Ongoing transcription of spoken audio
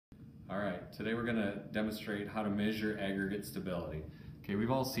All right, today we're gonna demonstrate how to measure aggregate stability. Okay, we've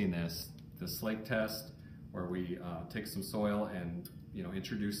all seen this slake test where we take some soil and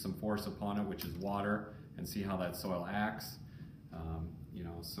introduce some force upon it, which is water, and see how that soil acts.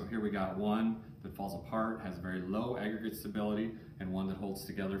 So here we got one that falls apart, has very low aggregate stability, and one that holds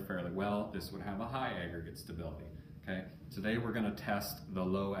together fairly well. This would have a high aggregate stability. Okay, today we're gonna test the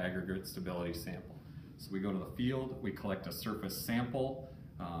low aggregate stability sample. So we go to the field, we collect a surface sample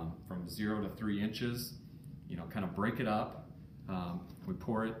from 0 to 3 inches, kind of break it up. We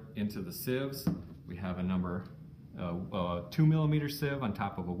pour it into the sieves. We have a 2 millimeter sieve on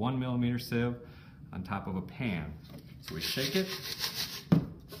top of a 1 millimeter sieve on top of a pan. So we shake it,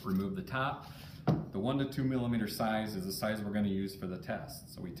 remove the top. The 1 to 2 millimeter size is the size we're going to use for the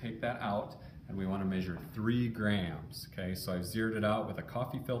test. So we take that out and we want to measure 3 grams. Okay, so I've zeroed it out with a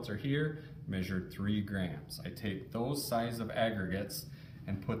coffee filter here, measured 3 grams. I take those size of aggregates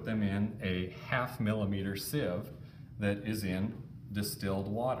and put them in a 1/2 millimeter sieve that is in distilled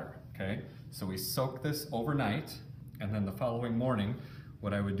water. Okay, so we soak this overnight, and then the following morning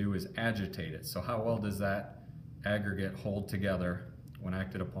what I would do is agitate it. So how well does that aggregate hold together when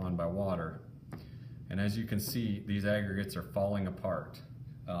acted upon by water? And as you can see, these aggregates are falling apart.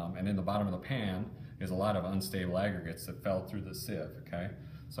 And in the bottom of the pan is a lot of unstable aggregates that fell through the sieve, okay?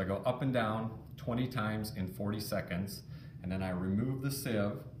 So I go up and down 20 times in 40 seconds, and then I remove the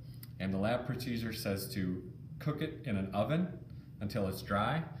sieve, and the lab procedure says to cook it in an oven until it's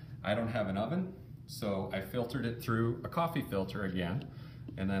dry. I don't have an oven, so I filtered it through a coffee filter again,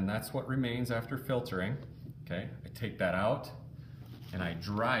 and then that's what remains after filtering. Okay, I take that out and I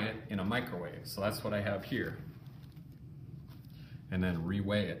dry it in a microwave. So that's what I have here. And then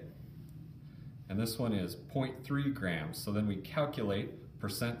reweigh it. And this one is 0.3 grams. So then we calculate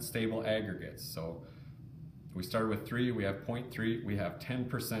percent stable aggregates. So we started with 3, we have 0.3, we have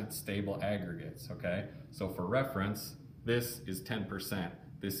 10% stable aggregates, okay? So for reference, this is 10%.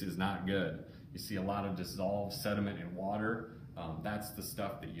 This is not good. You see a lot of dissolved sediment in water. That's the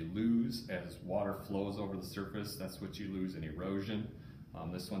stuff that you lose as water flows over the surface. That's what you lose in erosion.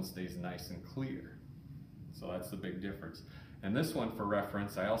 This one stays nice and clear. So that's the big difference. And this one, for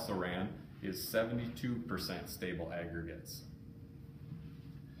reference, I also ran, is 72% stable aggregates.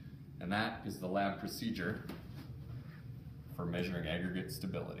 And that is the lab procedure for measuring aggregate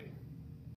stability.